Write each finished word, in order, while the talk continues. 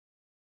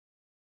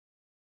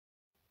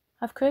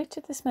I've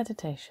created this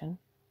meditation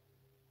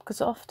because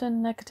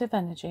often negative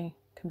energy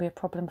can be a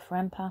problem for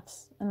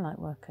empaths and light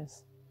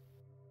workers.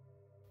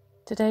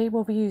 Today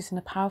we'll be using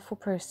a powerful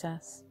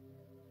process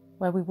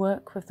where we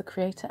work with the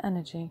creator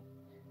energy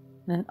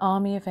and an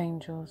army of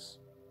angels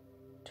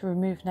to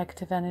remove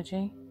negative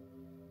energy,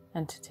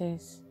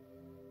 entities,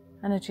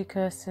 energy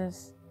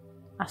curses,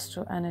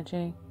 astral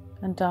energy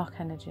and dark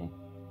energy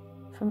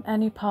from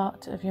any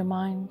part of your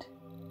mind,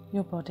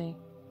 your body,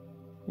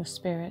 your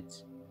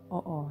spirit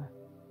or aura.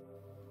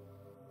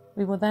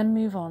 We will then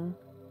move on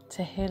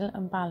to heal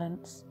and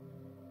balance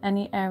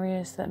any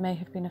areas that may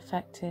have been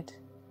affected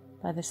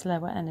by this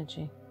lower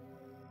energy.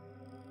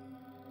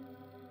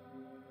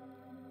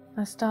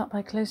 Now start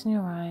by closing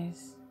your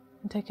eyes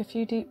and take a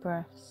few deep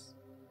breaths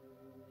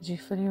as you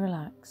fully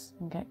relax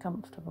and get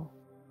comfortable.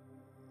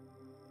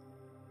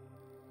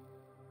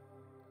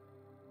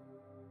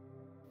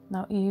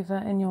 Now either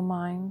in your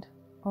mind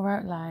or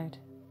out loud,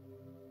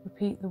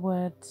 repeat the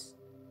words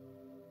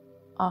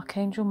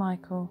Archangel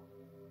Michael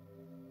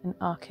and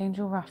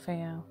Archangel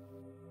Raphael.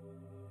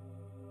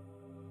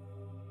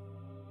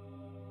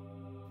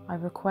 I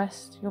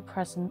request your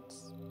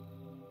presence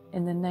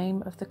in the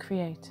name of the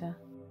Creator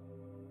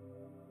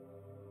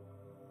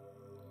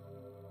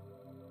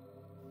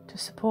to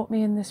support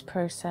me in this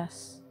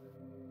process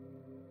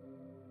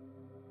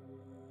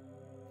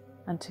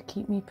and to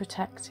keep me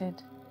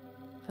protected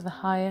for the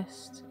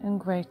highest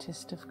and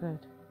greatest of good.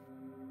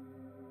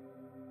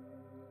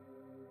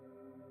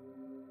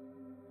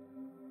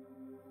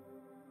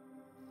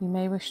 You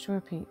may wish to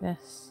repeat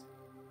this.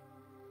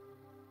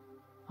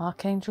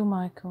 Archangel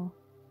Michael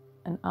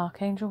and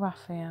Archangel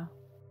Raphael,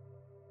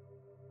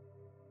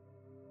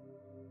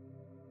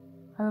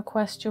 I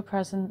request your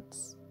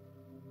presence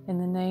in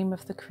the name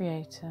of the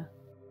Creator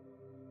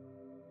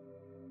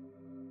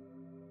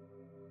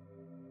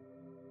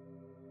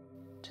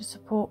to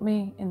support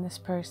me in this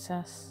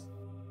process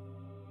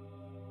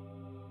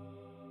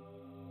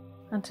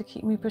and to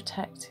keep me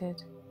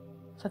protected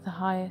for the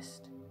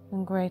highest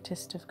and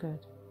greatest of good.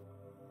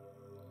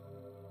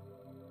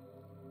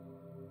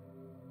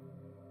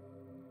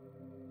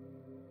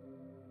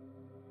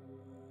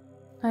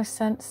 Now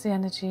sense the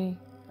energy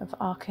of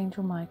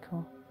Archangel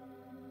Michael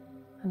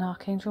and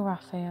Archangel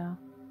Raphael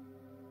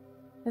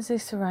as they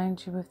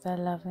surround you with their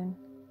loving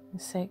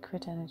and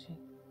sacred energy.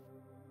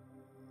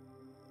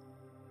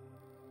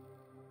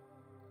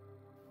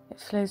 It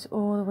flows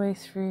all the way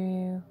through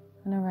you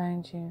and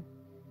around you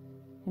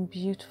in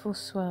beautiful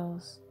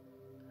swirls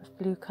of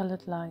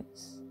blue-coloured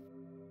lights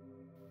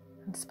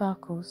and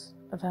sparkles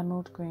of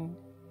emerald green.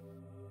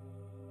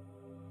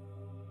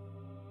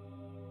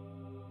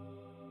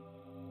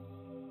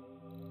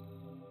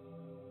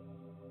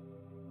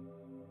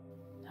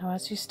 Now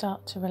as you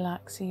start to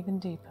relax even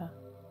deeper,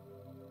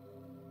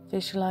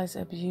 visualize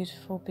a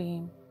beautiful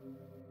beam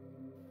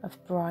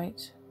of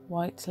bright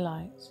white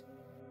light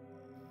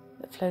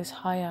that flows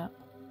high up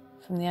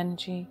from the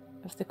energy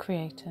of the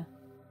Creator,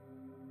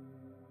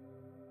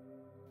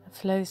 that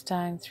flows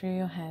down through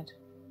your head,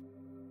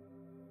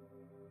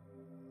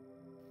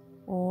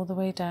 all the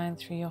way down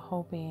through your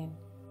whole being.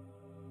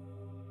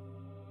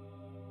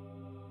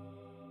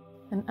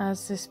 And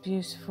as this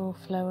beautiful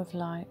flow of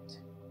light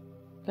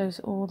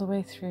flows all the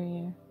way through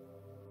you,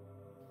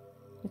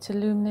 it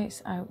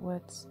illuminates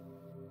outwards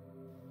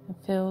and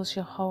fills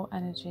your whole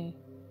energy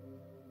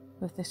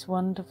with this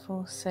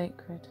wonderful,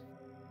 sacred,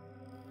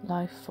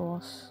 life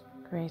force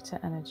creator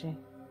energy.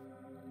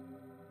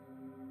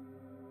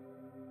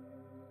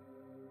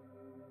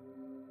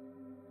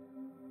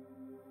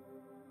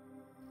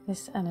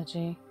 This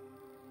energy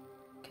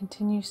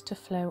continues to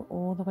flow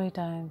all the way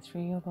down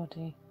through your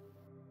body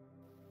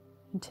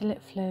until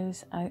it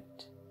flows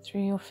out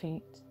through your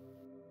feet,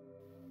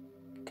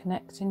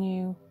 connecting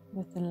you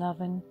with the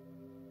loving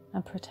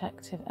and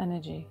protective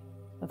energy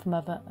of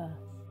Mother Earth.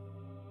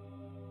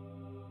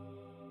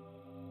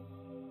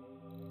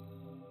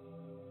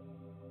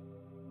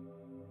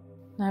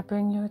 Now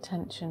bring your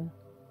attention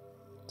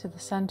to the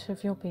center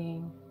of your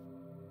being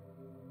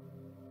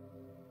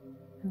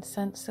and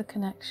sense the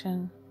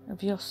connection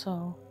of your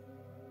soul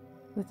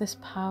with this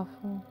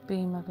powerful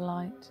beam of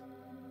light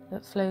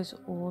that flows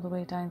all the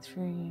way down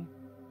through you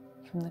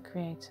from the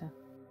Creator.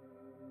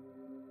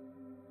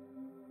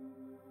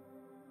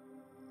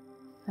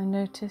 Now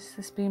notice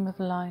this beam of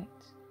light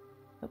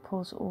that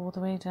pours all the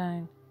way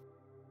down,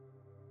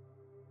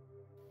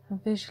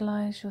 and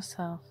visualize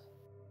yourself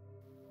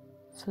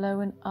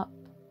flowing up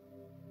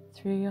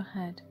through your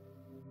head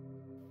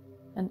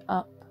and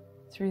up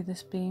through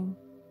this beam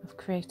of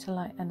Creator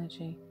light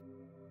energy.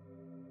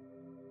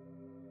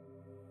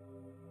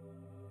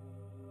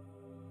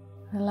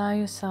 Allow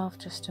yourself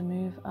just to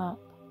move up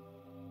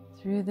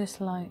through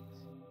this light,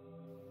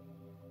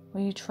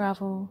 where you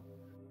travel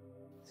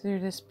through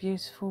this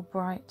beautiful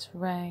bright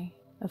ray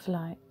of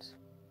light,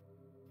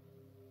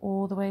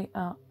 all the way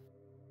up,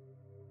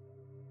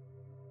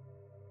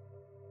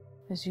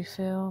 as you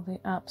feel the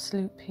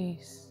absolute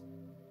peace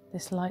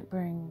this light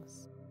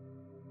brings.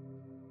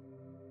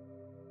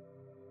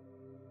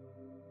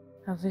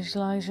 Now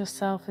visualize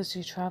yourself as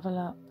you travel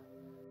up,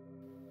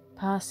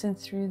 passing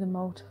through the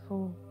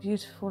multiple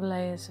beautiful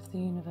layers of the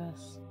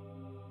universe.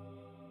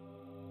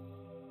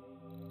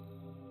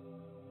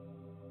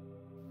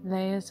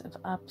 Layers of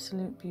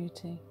absolute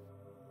beauty.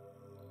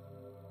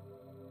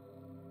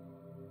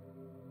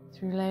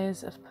 Through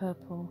layers of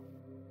purple.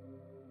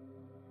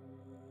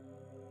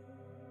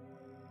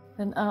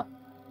 Then up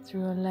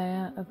through a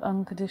layer of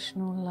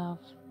unconditional love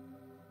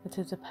that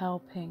is a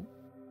pale pink.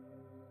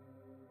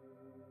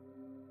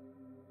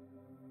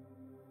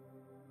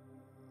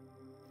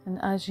 And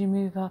as you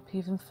move up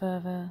even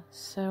further,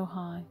 so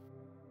high,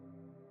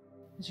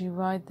 as you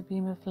ride the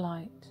beam of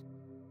light,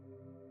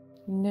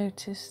 you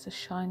notice the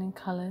shining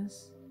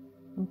colours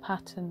and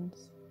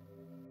patterns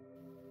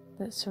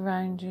that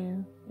surround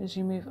you as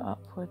you move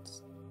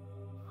upwards,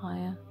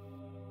 higher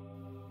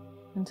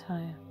and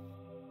higher.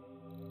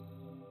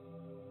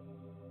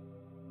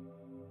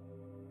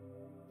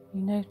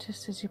 You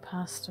notice as you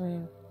pass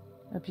through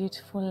a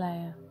beautiful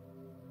layer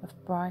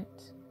of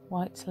bright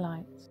white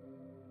light,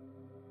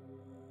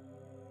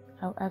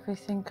 how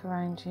everything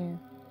around you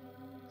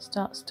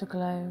starts to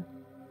glow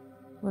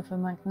with a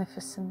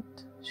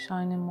magnificent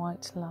shining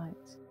white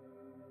light.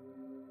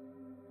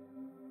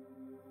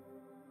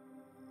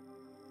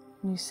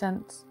 You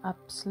sense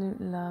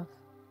absolute love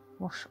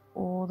wash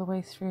all the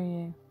way through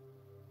you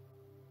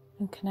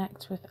and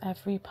connect with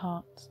every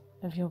part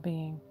of your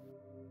being.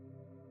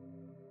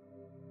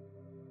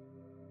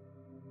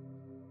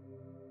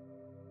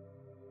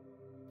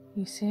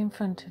 You see in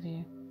front of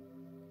you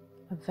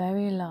a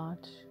very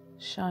large,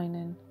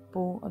 shining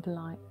ball of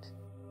light,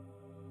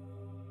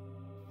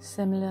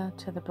 similar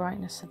to the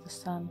brightness of the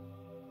sun,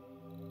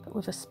 but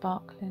with a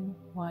sparkling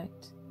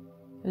white,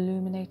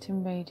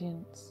 illuminating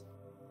radiance.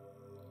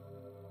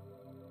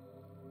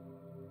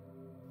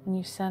 And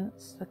you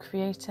sense the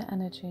creator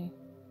energy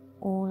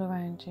all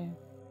around you.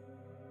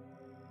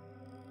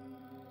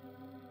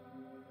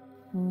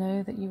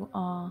 Know that you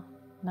are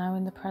now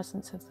in the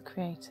presence of the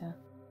Creator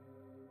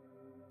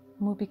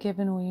and will be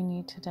given all you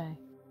need today.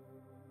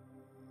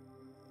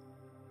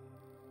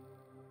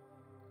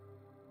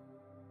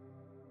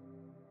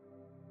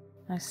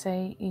 Now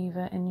say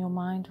either in your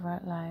mind or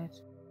out loud,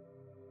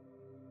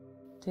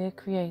 "Dear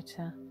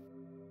Creator,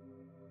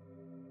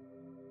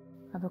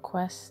 I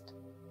request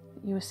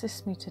that you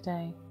assist me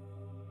today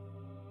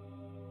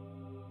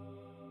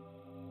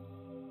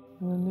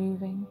in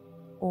removing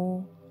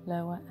all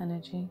lower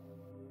energy,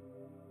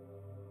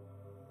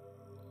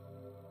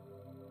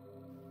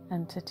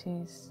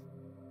 entities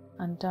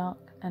and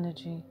dark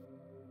energy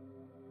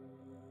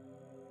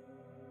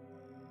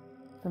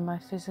from my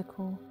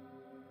physical,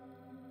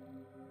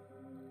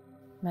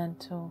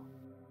 mental,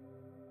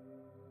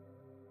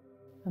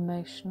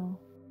 emotional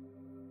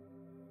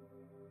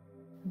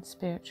and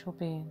spiritual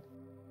being.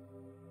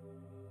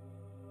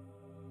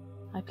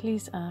 I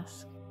please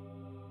ask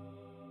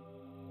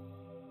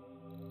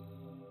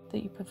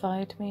that you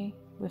provide me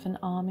with an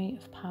army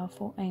of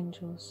powerful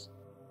angels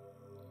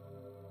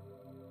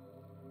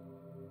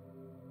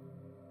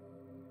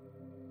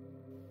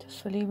to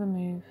fully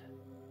remove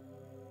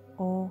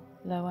all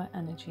lower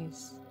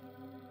energies.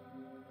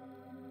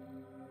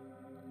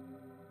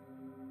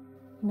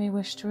 You may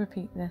wish to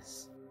repeat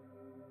this.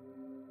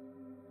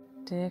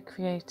 Dear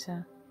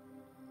Creator,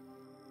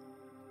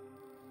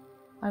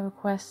 I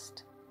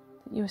request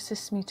that you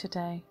assist me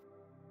today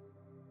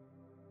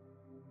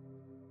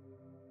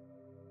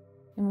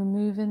in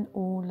removing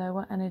all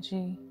lower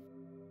energy,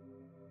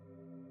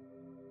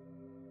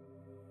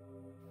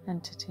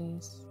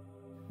 entities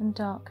and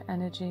dark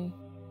energy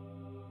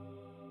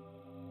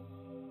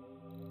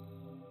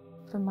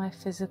from my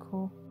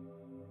physical,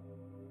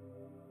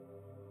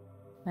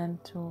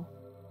 mental,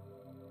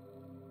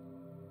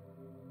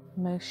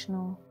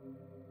 emotional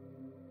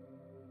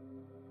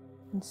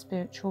and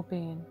spiritual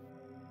being.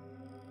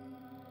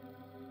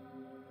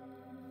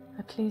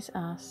 I please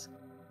ask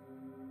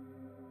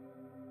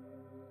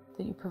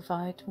that you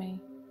provide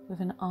me with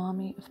an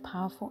army of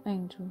powerful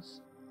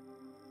angels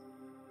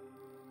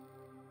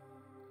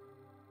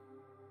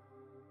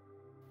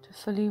to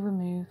fully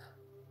remove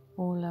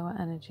all lower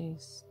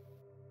energies.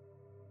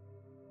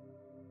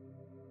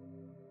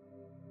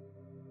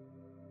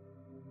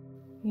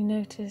 You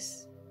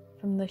notice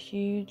from the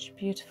huge,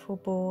 beautiful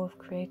ball of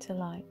Creator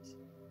light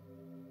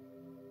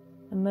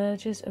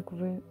emerges a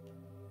group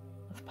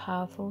of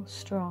powerful,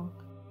 strong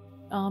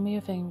army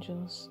of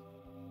angels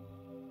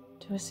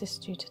to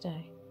assist you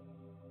today.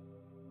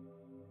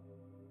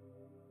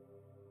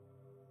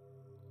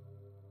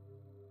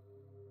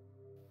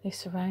 They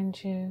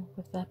surround you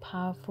with their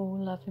powerful,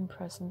 loving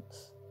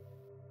presence,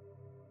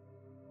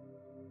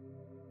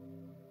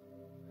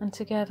 and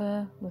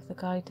together with the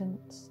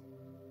guidance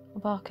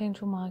of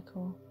Archangel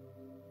Michael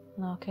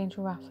and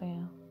Archangel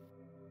Raphael,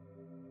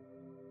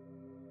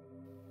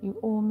 you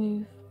all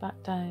move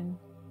back down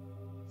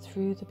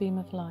through the beam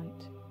of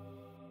light,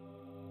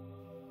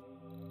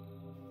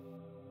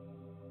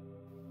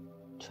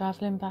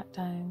 travelling back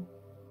down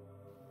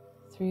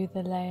through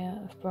the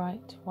layer of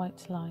bright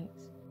white light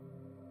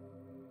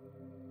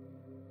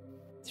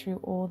through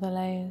all the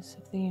layers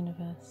of the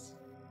universe,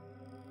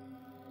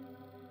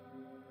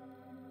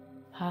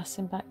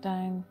 passing back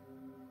down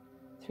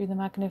through the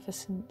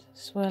magnificent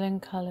swirling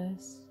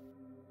colours,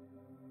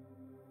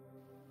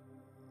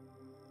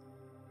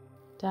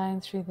 down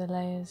through the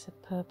layers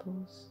of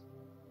purples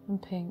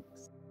and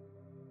pinks,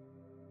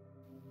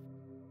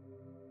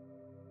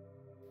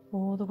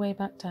 all the way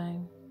back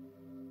down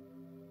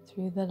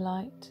through the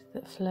light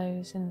that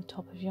flows in the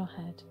top of your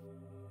head,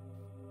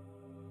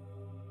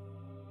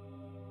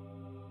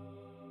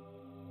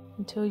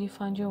 until you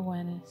find your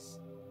awareness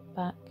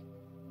back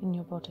in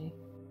your body.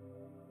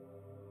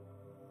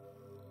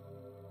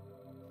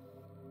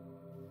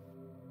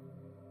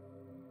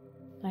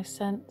 Now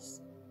sense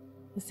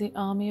as the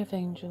army of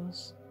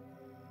angels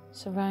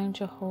surround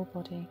your whole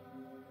body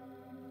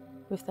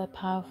with their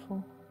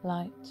powerful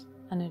light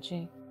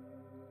energy,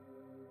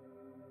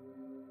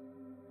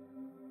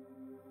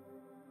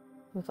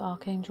 with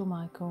Archangel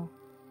Michael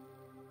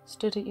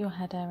stood at your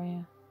head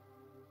area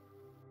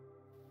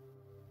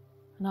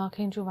and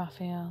Archangel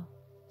Raphael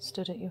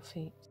stood at your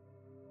feet.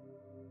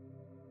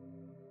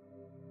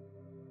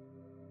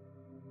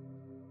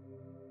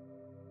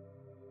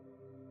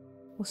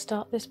 We'll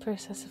start this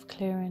process of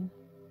clearing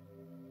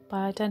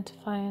by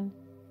identifying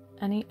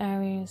any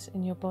areas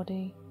in your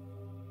body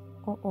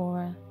or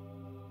aura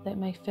that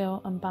may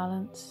feel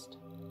unbalanced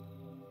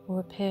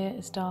or appear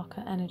as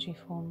darker energy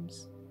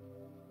forms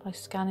by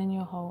scanning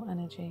your whole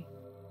energy.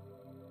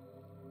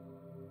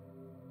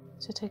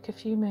 So take a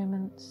few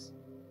moments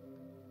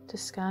to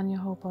scan your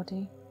whole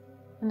body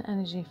and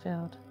energy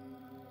field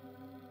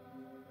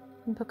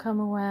and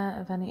become aware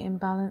of any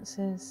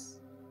imbalances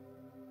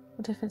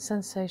or different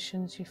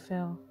sensations you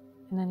feel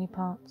in any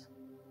part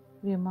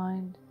of your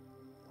mind,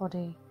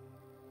 body,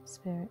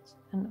 spirit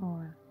and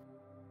aura.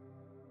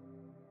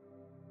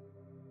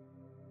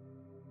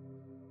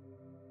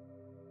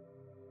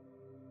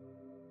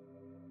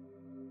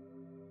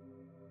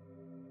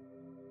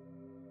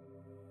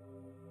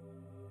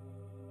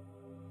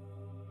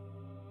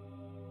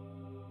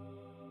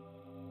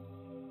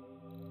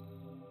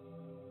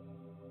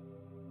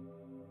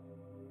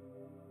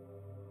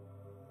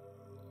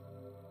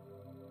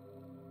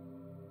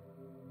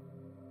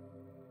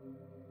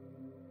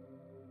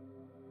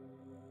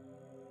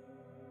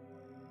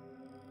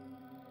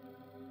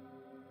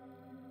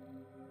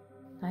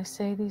 Now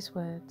say these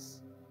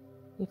words,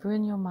 either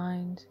in your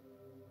mind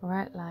or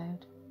out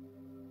loud,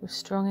 with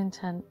strong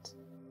intent,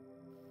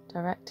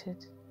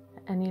 directed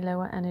at any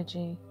lower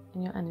energy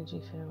in your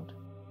energy field.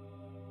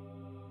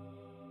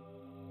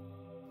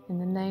 In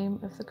the name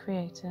of the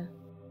Creator,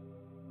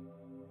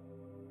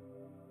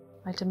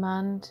 I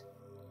demand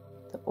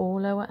that all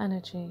lower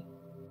energy,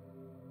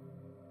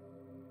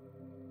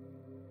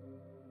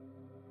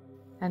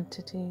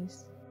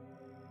 entities,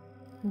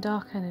 and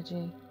dark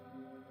energy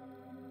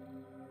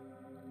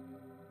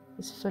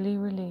is fully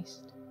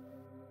released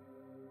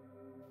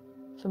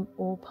from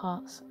all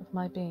parts of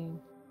my being.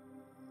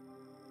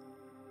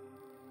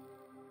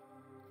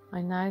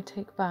 I now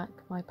take back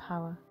my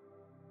power,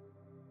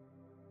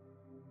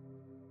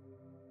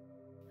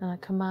 and I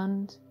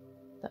command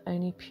that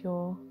only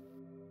pure,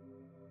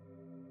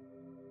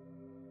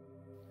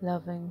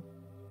 loving,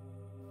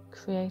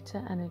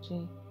 creator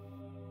energy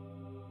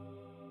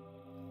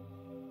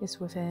is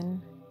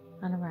within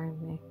and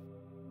around me.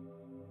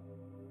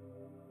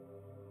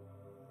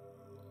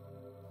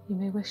 You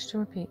may wish to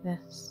repeat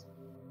this.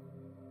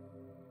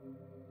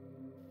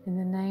 In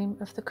the name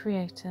of the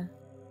Creator,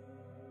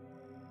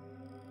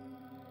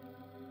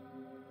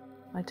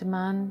 I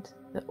demand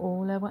that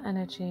all lower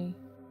energy,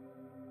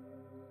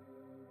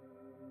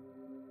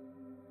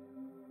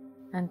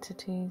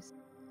 entities,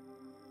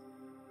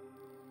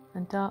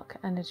 and dark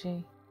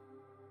energy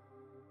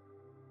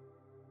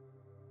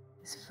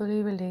is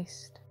fully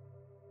released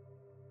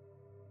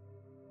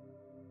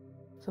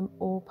from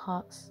all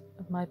parts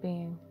of my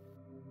being.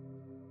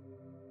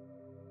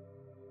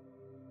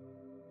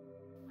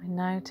 I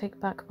now take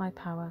back my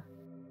power,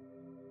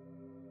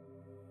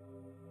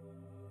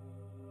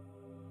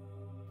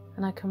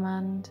 and I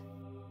command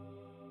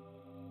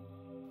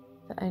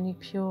that only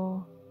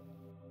pure,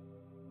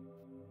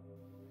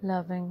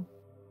 loving,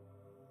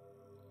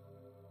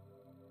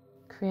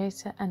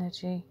 creator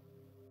energy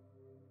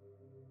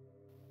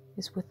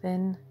is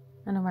within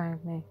and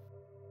around me.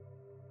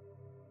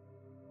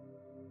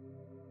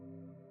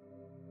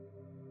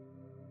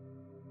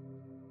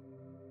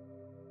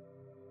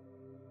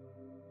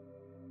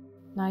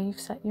 Now you've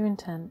set your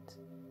intent,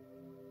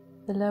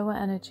 the lower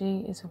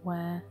energy is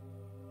aware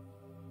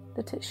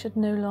that it should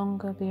no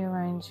longer be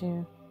around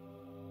you,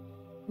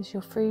 as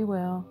your free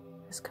will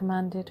has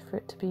commanded for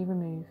it to be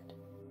removed.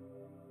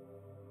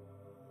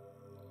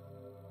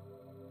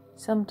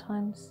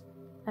 Sometimes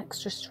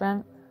extra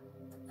strength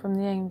from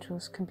the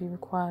angels can be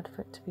required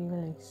for it to be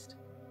released.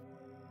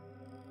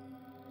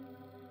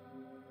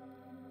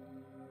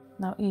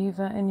 Now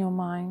either in your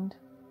mind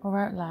or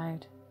out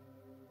loud,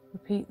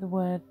 repeat the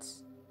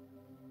words,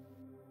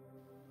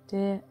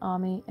 "Dear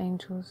Army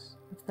Angels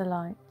of the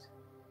Light,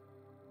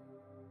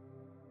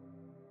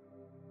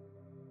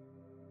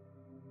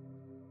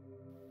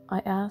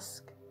 I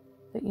ask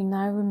that you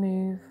now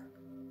remove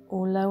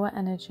all lower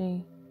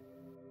energy,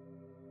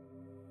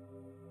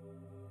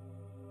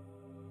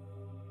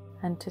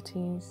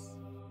 entities,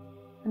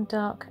 and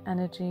dark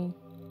energy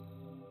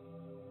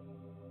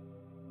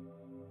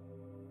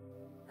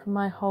from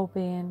my whole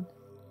being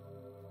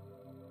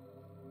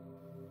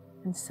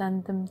and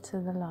send them to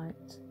the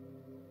light.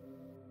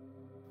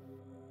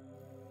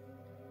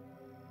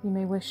 You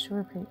may wish to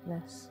repeat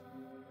this.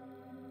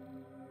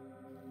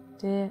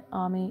 Dear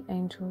Army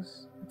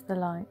Angels of the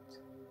Light,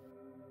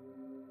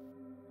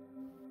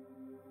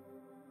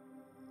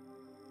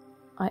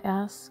 I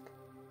ask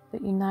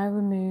that you now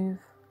remove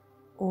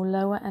all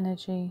lower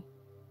energy,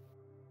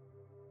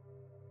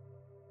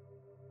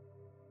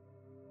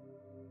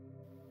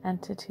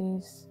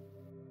 entities,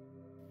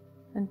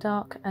 and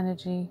dark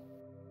energy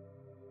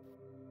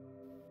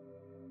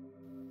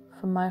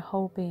from my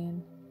whole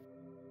being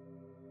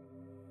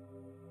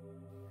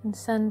and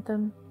send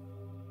them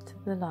to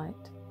the light.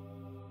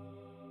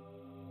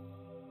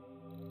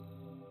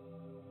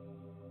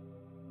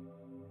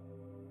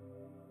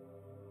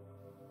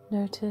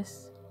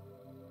 Notice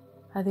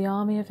how the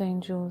army of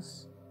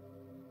angels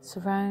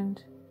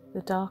surround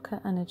the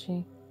darker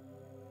energy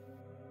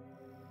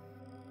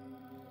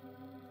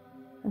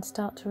and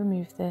start to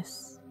remove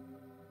this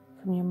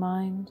from your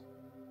mind,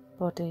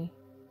 body,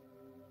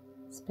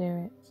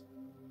 spirit,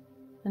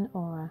 and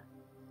aura.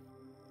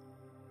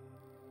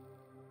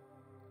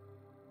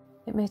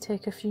 It may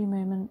take a few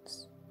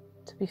moments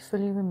to be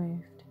fully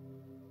removed.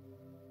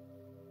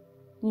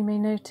 You may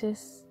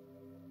notice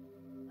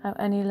how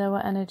any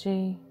lower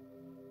energy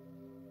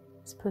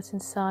is put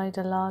inside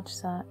a large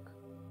sack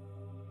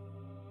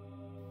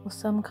or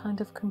some kind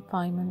of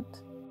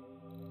confinement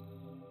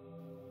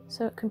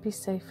so it can be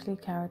safely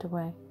carried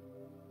away.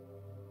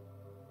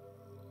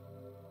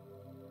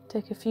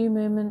 Take a few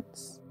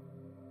moments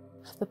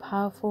for the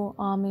powerful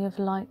army of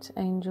light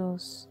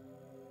angels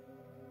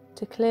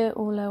to clear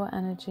all lower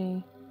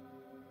energy,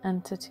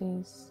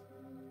 entities,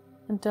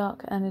 and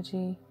dark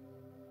energy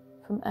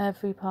from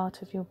every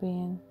part of your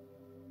being.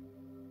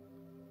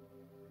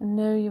 And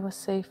know you are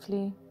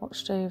safely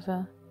watched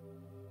over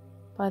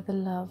by the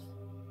love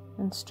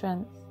and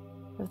strength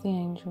of the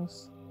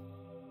angels.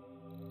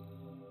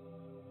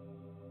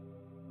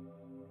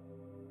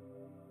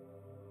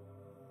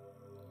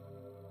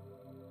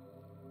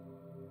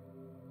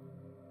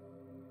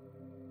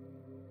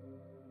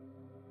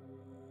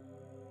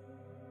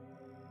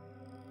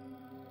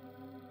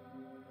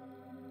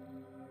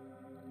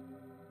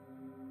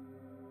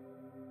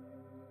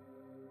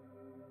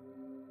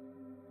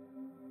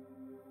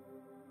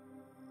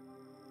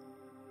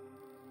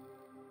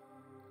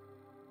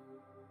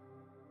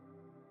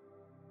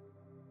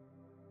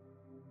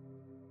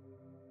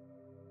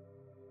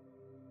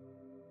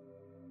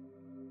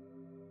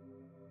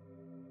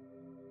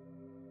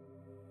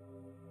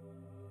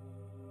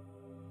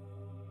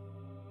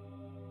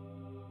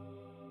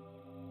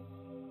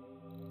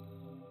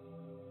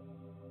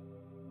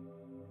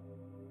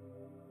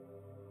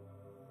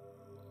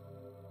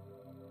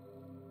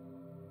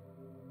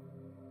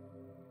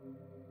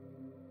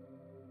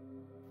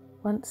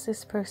 Once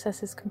this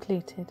process is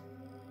completed,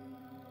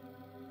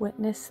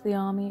 witness the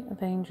army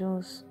of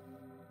angels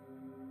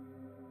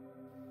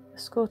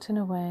escorting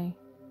away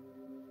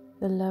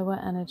the lower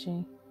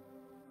energy.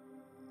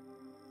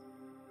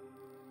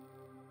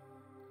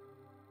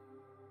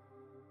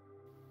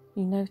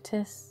 You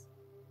notice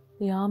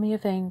the army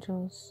of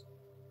angels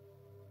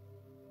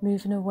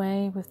moving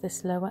away with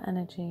this lower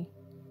energy.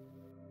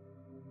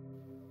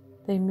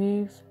 They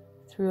move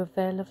through a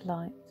veil of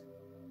light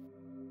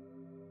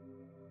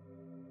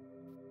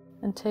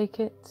and take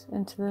it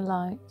into the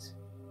light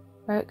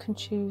where it can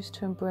choose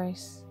to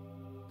embrace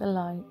the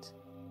light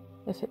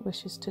if it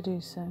wishes to do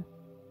so.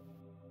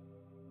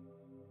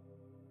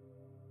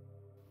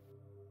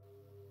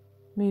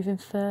 Moving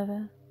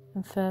further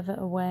and further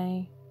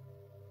away,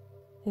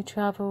 they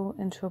travel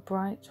into a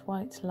bright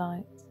white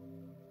light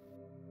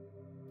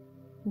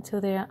until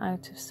they are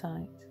out of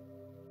sight.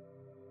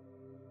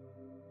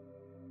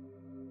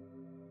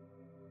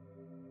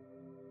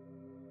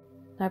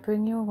 Now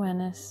bring your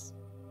awareness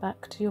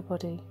back to your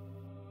body,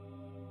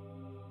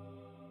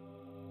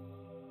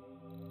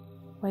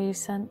 where you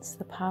sense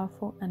the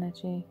powerful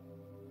energy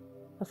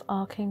of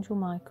Archangel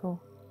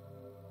Michael,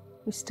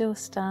 who still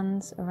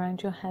stands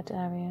around your head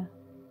area,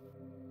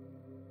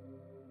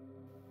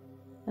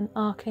 and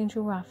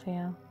Archangel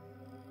Raphael,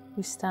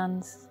 who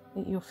stands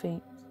at your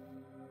feet.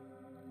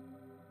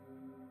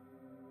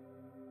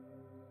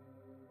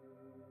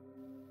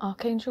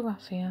 Archangel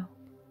Raphael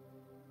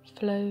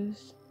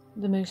flows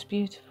the most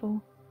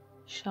beautiful,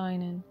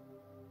 shining,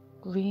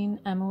 green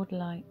emerald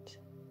light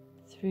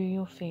through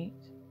your feet.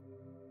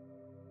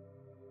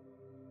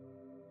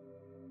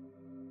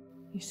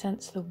 You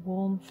sense the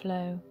warm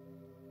flow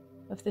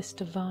of this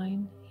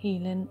divine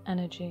healing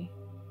energy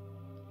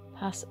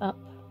pass up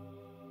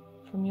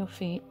from your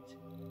feet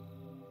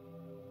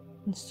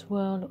and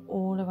swirl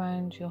all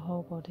around your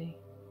whole body,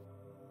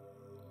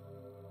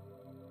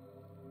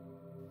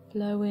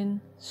 flowing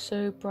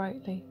so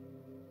brightly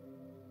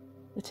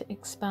that it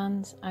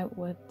expands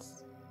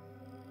outwards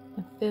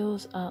and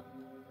fills up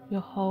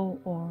your whole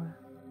aura.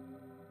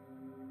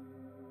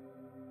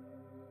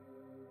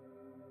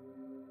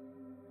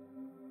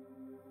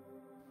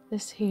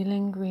 This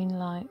healing green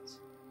light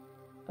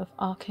of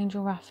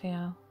Archangel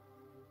Raphael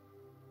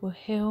will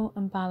heal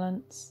and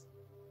balance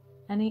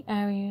any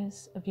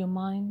areas of your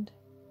mind,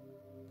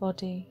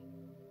 body,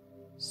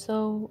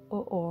 soul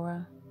or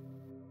aura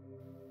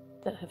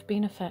that have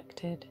been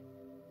affected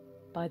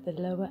by the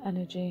lower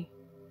energy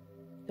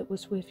that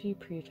was with you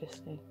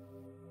previously.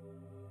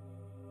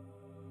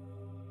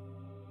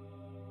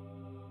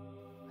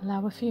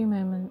 Allow a few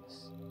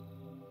moments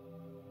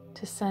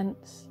to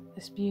sense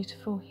this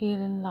beautiful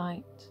healing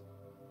light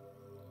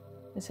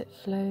as it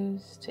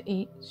flows to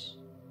each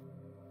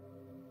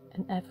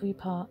and every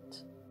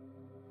part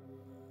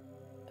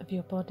of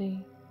your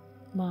body,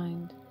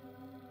 mind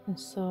and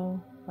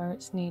soul where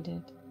it's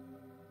needed,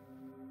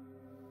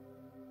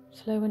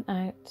 flowing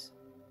out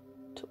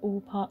to all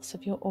parts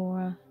of your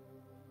aura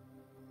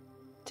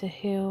to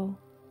heal,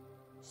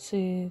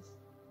 soothe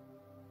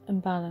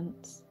and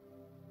balance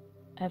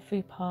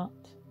every part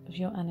of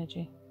your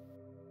energy.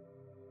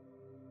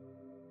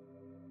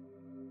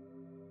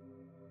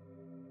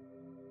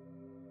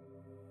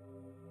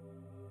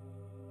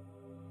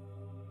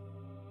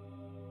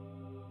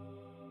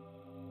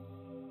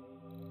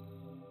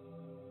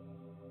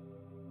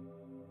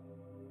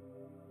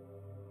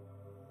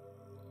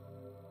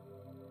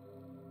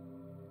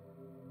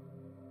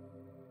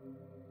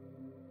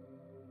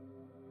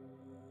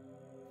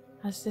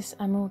 As this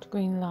emerald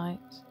green light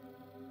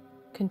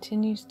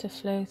continues to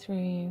flow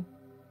through you,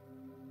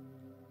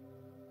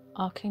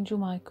 Archangel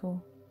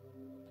Michael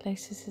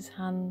places his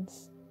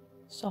hands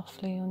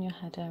softly on your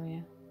head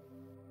area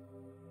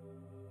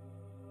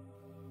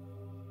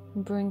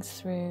and brings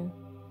through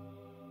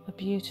a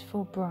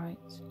beautiful bright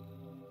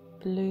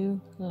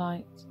blue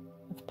light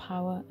of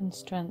power and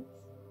strength.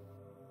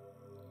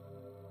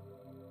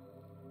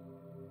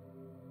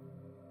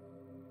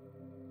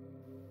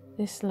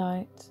 This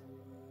light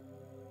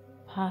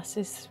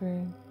passes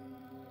through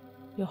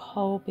your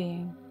whole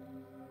being,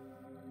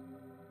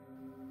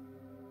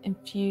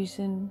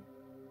 infusing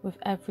with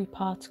every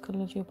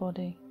particle of your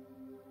body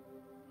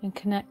and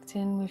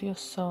connecting with your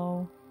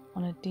soul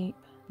on a deep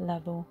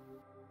level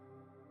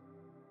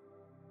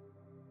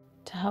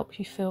to help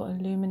you feel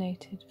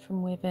illuminated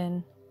from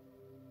within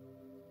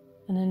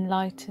and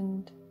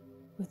enlightened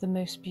with the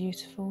most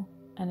beautiful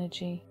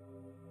energy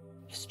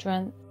of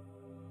strength,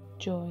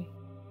 joy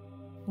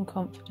and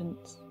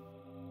confidence.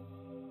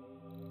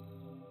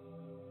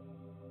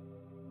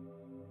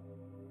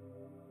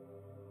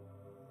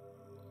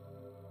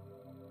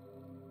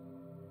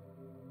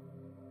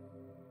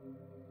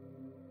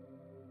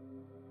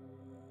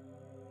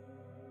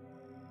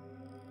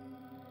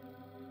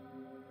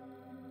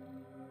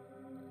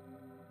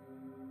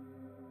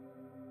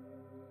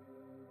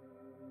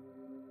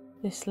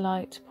 This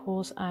light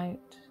pours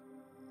out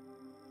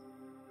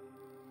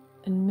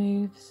and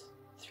moves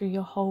through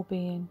your whole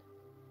being,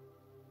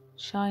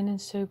 shining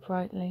so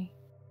brightly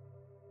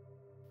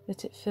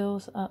that it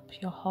fills up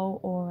your whole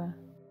aura,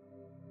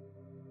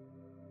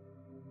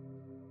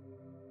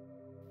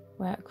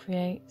 where it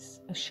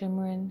creates a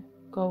shimmering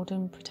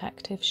golden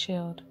protective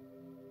shield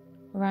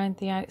around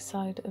the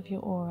outside of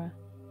your aura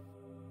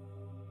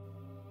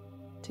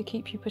to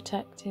keep you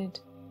protected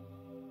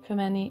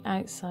from any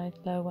outside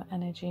lower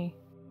energy.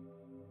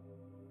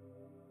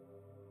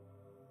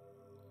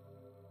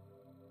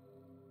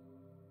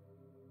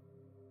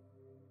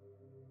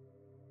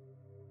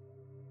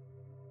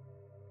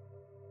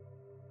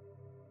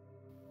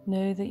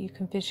 Know that you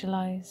can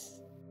visualize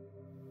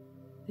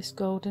this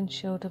golden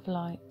shield of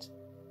light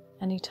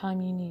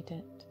anytime you need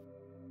it.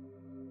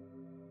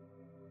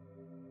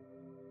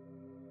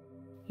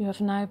 You have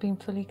now been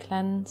fully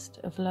cleansed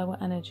of lower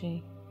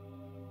energy,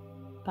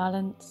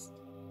 balanced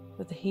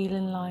with the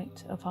healing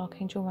light of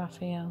Archangel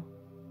Raphael,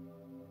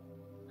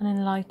 and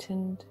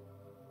enlightened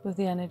with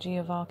the energy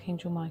of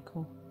Archangel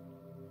Michael.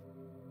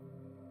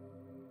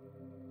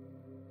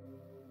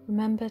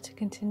 Remember to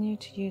continue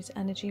to use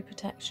energy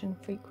protection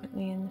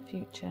frequently in the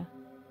future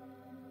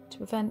to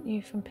prevent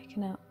you from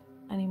picking up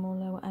any more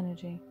lower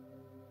energy.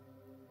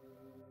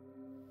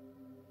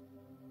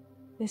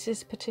 This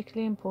is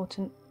particularly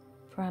important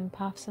for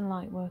empaths and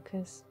light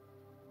workers,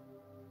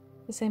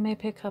 as they may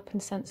pick up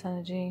and sense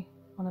energy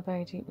on a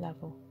very deep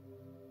level.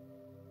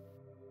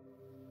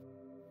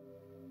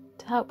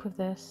 To help with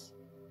this,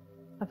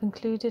 I've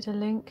included a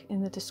link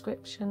in the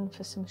description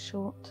for some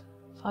short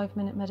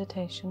 5-minute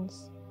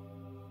meditations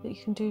that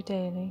you can do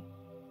daily,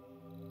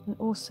 and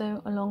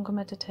also a longer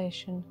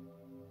meditation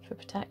for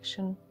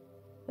protection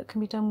that can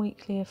be done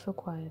weekly if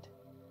required.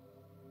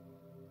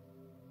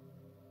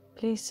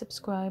 Please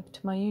subscribe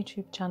to my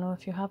YouTube channel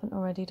if you haven't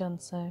already done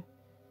so,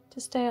 to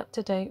stay up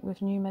to date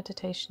with new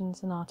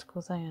meditations and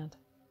articles I add.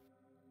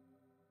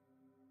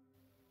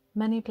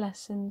 Many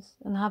blessings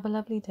and have a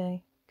lovely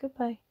day.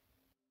 Goodbye.